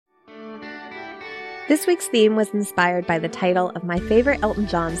This week's theme was inspired by the title of my favorite Elton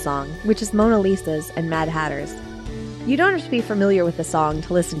John song, which is Mona Lisa's and Mad Hatter's. You don't have to be familiar with the song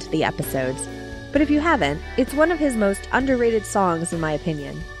to listen to the episodes, but if you haven't, it's one of his most underrated songs in my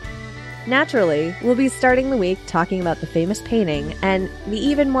opinion. Naturally, we'll be starting the week talking about the famous painting and the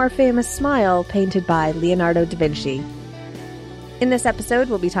even more famous smile painted by Leonardo Da Vinci. In this episode,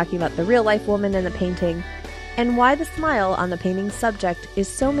 we'll be talking about the real-life woman in the painting and why the smile on the painting's subject is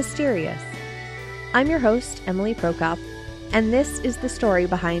so mysterious. I'm your host, Emily Prokop, and this is the story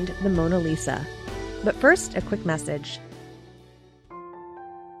behind the Mona Lisa. But first, a quick message.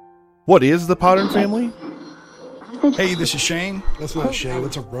 What is the Potter family? Hey, this is Shane. That's not Shane.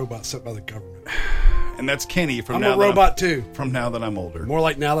 That's a robot set by the government. And that's Kenny from I'm Now a That robot too. From Now That I'm Older. More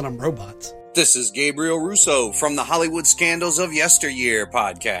like Now That I'm Robots. This is Gabriel Russo from the Hollywood Scandals of Yesteryear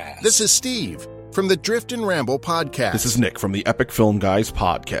podcast. This is Steve from the Drift and Ramble podcast. This is Nick from the Epic Film Guys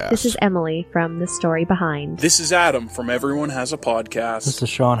podcast. This is Emily from The Story Behind. This is Adam from Everyone Has a Podcast. This is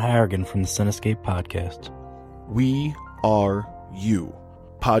Sean Harrigan from the Cinescape podcast. We are you,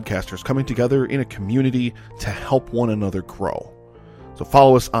 podcasters coming together in a community to help one another grow. So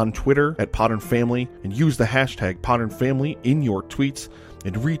follow us on Twitter at Potter Family and use the hashtag Potter Family in your tweets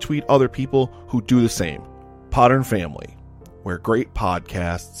and retweet other people who do the same. Potter Family, where great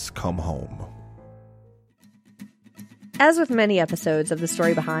podcasts come home. As with many episodes of The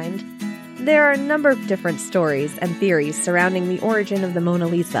Story Behind, there are a number of different stories and theories surrounding the origin of the Mona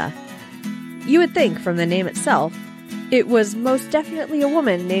Lisa. You would think from the name itself, it was most definitely a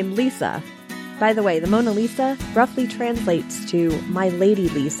woman named Lisa. By the way, the Mona Lisa roughly translates to My Lady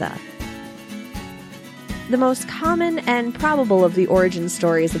Lisa. The most common and probable of the origin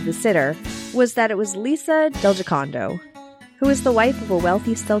stories of the sitter was that it was Lisa del Giocondo, who was the wife of a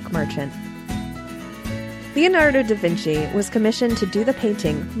wealthy silk merchant. Leonardo da Vinci was commissioned to do the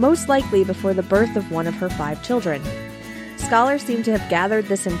painting most likely before the birth of one of her 5 children. Scholars seem to have gathered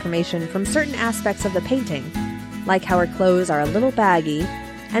this information from certain aspects of the painting, like how her clothes are a little baggy,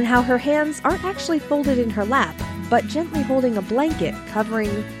 and how her hands aren't actually folded in her lap, but gently holding a blanket covering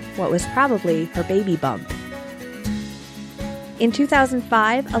what was probably her baby bump. In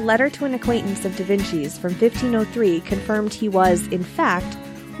 2005, a letter to an acquaintance of Da Vinci's from 1503 confirmed he was, in fact,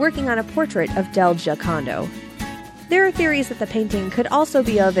 working on a portrait of Del Giocondo. There are theories that the painting could also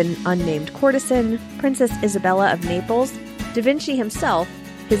be of an unnamed courtesan, Princess Isabella of Naples, Da Vinci himself,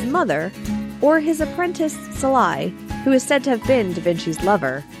 his mother, or his apprentice Salai, who is said to have been Da Vinci's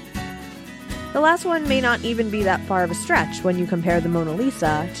lover. The last one may not even be that far of a stretch when you compare the Mona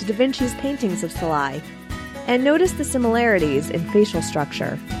Lisa to Da Vinci's paintings of Salai, and notice the similarities in facial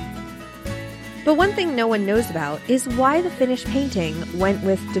structure. But one thing no one knows about is why the finished painting went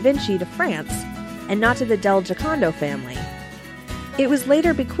with Da Vinci to France and not to the Del Giocondo family. It was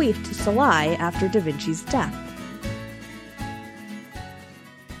later bequeathed to Salai after Da Vinci's death.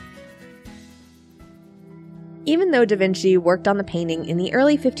 Even though Da Vinci worked on the painting in the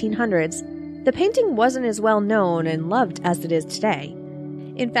early 1500s, the painting wasn't as well known and loved as it is today.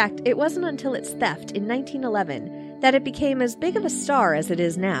 In fact, it wasn't until its theft in 1911 that it became as big of a star as it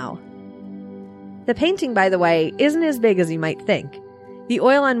is now. The painting, by the way, isn't as big as you might think. The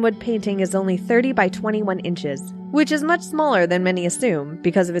oil-on-wood painting is only 30 by 21 inches, which is much smaller than many assume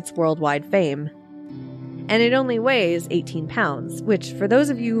because of its worldwide fame. And it only weighs 18 pounds, which, for those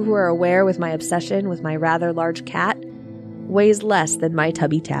of you who are aware with my obsession with my rather large cat, weighs less than my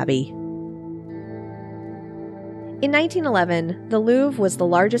Tubby Tabby. In 1911, the Louvre was the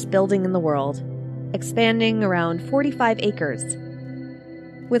largest building in the world, expanding around 45 acres.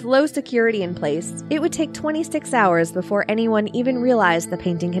 With low security in place, it would take 26 hours before anyone even realized the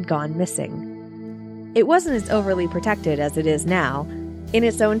painting had gone missing. It wasn't as overly protected as it is now, in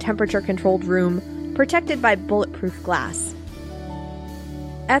its own temperature-controlled room, protected by bulletproof glass.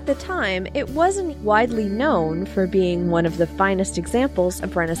 At the time, it wasn't widely known for being one of the finest examples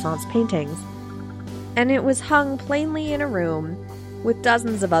of Renaissance paintings, and it was hung plainly in a room with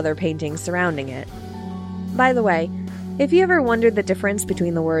dozens of other paintings surrounding it. By the way, if you ever wondered the difference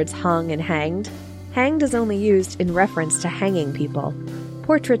between the words hung and hanged, hanged is only used in reference to hanging people.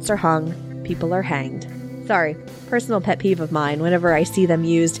 Portraits are hung, people are hanged. Sorry, personal pet peeve of mine whenever I see them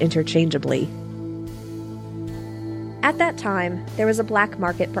used interchangeably. At that time, there was a black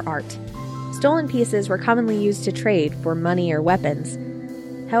market for art. Stolen pieces were commonly used to trade for money or weapons.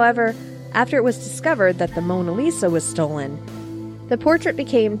 However, after it was discovered that the Mona Lisa was stolen, the portrait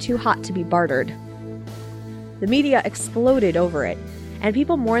became too hot to be bartered. The media exploded over it, and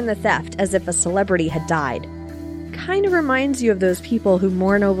people mourned the theft as if a celebrity had died. Kind of reminds you of those people who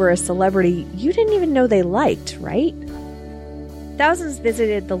mourn over a celebrity you didn't even know they liked, right? Thousands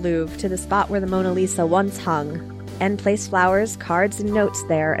visited the Louvre to the spot where the Mona Lisa once hung, and placed flowers, cards, and notes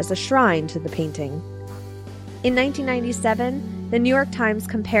there as a shrine to the painting. In 1997, the New York Times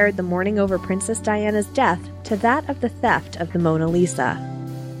compared the mourning over Princess Diana's death to that of the theft of the Mona Lisa.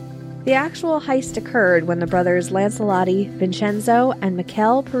 The actual heist occurred when the brothers Lancelotti, Vincenzo, and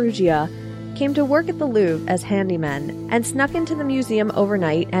Michele Perugia came to work at the Louvre as handymen and snuck into the museum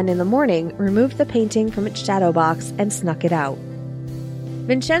overnight and in the morning removed the painting from its shadow box and snuck it out.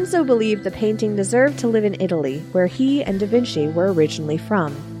 Vincenzo believed the painting deserved to live in Italy, where he and Da Vinci were originally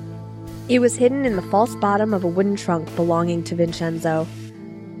from. It was hidden in the false bottom of a wooden trunk belonging to Vincenzo,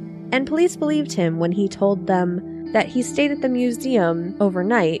 and police believed him when he told them that he stayed at the museum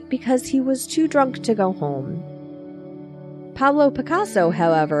overnight because he was too drunk to go home. Pablo Picasso,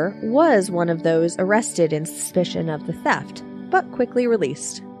 however, was one of those arrested in suspicion of the theft, but quickly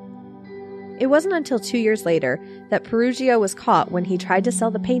released. It wasn't until 2 years later that Perugia was caught when he tried to sell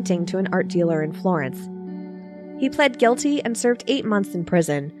the painting to an art dealer in Florence. He pled guilty and served 8 months in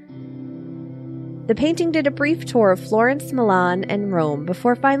prison. The painting did a brief tour of Florence, Milan, and Rome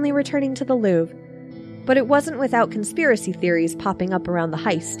before finally returning to the Louvre, but it wasn't without conspiracy theories popping up around the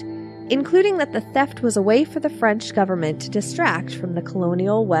heist, including that the theft was a way for the French government to distract from the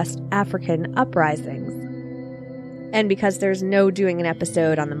colonial West African uprisings. And because there's no doing an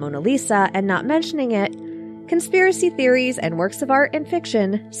episode on the Mona Lisa and not mentioning it, conspiracy theories and works of art and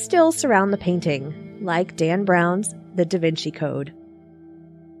fiction still surround the painting, like Dan Brown's The Da Vinci Code.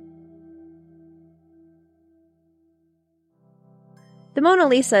 The Mona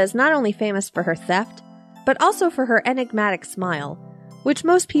Lisa is not only famous for her theft, but also for her enigmatic smile, which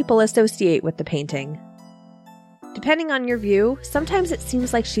most people associate with the painting. Depending on your view, sometimes it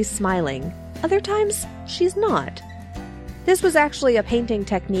seems like she's smiling, other times she's not. This was actually a painting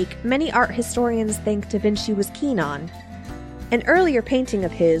technique many art historians think Da Vinci was keen on. An earlier painting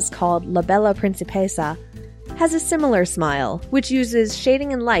of his, called La Bella Principessa, has a similar smile, which uses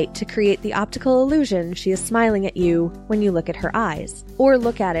shading and light to create the optical illusion she is smiling at you when you look at her eyes, or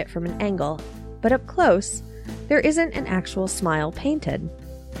look at it from an angle. But up close, there isn't an actual smile painted.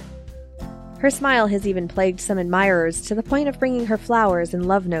 Her smile has even plagued some admirers to the point of bringing her flowers and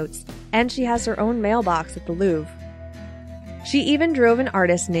love notes, and she has her own mailbox at the Louvre. She even drove an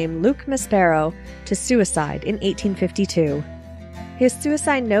artist named Luc Maspero to suicide in 1852. His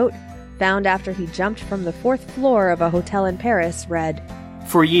suicide note, found after he jumped from the 4th floor of a hotel in Paris, read,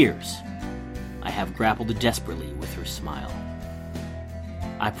 "For years, I have grappled desperately with her smile.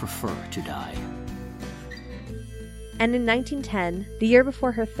 I prefer to die." And in 1910, the year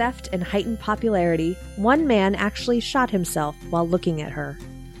before her theft and heightened popularity, one man actually shot himself while looking at her.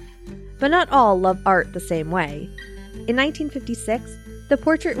 But not all love art the same way. In 1956, the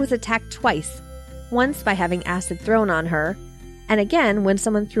portrait was attacked twice, once by having acid thrown on her, and again when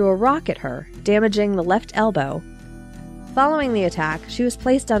someone threw a rock at her, damaging the left elbow. Following the attack, she was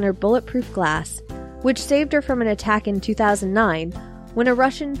placed under bulletproof glass, which saved her from an attack in 2009 when a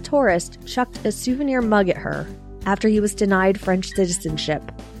Russian tourist chucked a souvenir mug at her after he was denied French citizenship.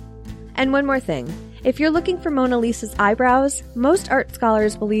 And one more thing. If you're looking for Mona Lisa's eyebrows, most art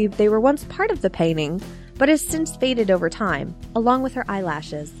scholars believe they were once part of the painting, but has since faded over time, along with her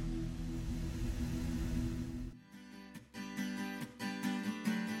eyelashes.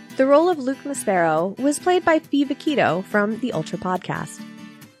 The role of Luc Maspero was played by Fee Vakito from the Ultra Podcast.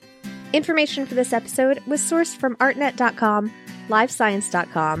 Information for this episode was sourced from artnet.com,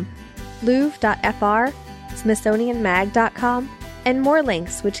 livescience.com, louvre.fr, smithsonianmag.com, and more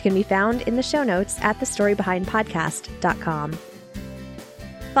links which can be found in the show notes at thestorybehindpodcast.com.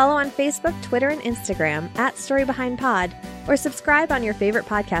 Follow on Facebook, Twitter, and Instagram at StoryBehindPod, or subscribe on your favorite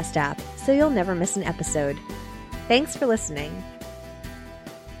podcast app so you'll never miss an episode. Thanks for listening.